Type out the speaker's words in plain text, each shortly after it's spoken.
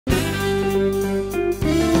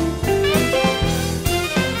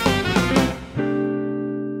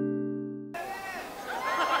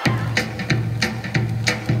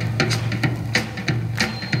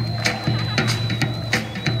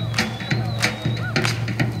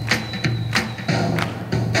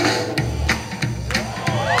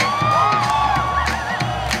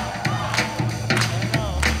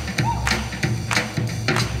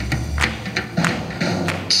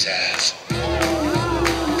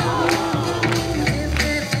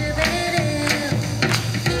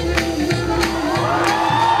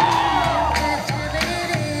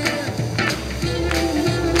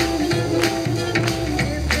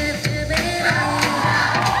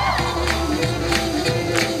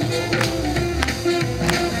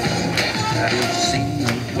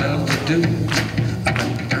do. Up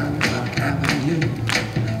and down Park Avenue,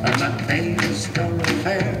 on that famous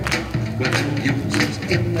thoroughfare, with the users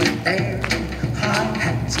in the air, high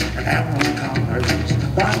hats and arrow collars,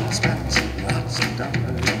 wide spats and lots of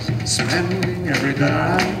dollars, spending every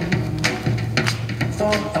dime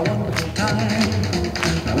for a wonderful time.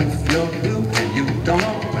 Now if you're blue and you don't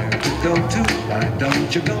know where to go to, why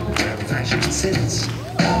don't you go where fashion sits?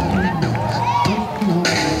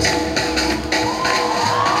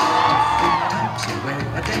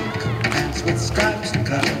 With stripes and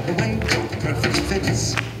cut away, perfect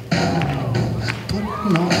fits.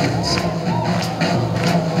 Putting on this.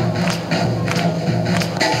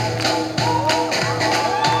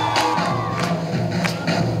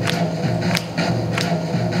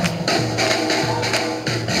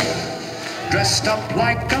 Dressed up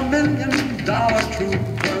like a $1,000,000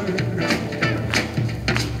 trooper,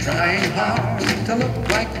 trying hard to look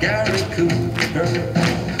like Gary Cooper.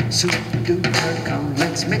 Super duper, come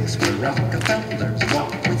let's mix with Rockefellers,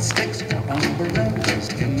 walk with sticks or umbrellas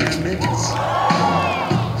in their midst.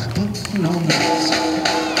 Putting on this.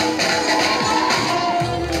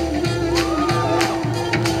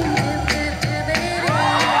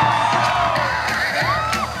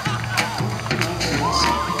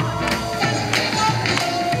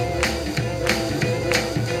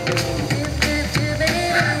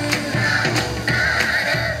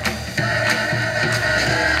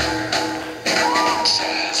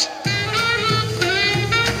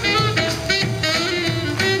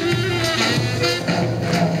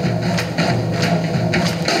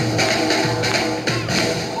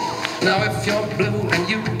 Now if you're blue and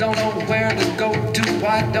you don't know where to go to,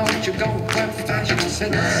 why don't you go where fashion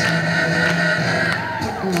sits?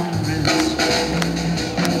 Putting on wrists.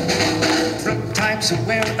 Fruit types who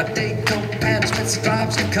wear a day coat, pants with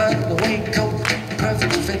stripes, and cut away coat,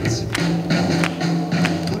 perfect fits.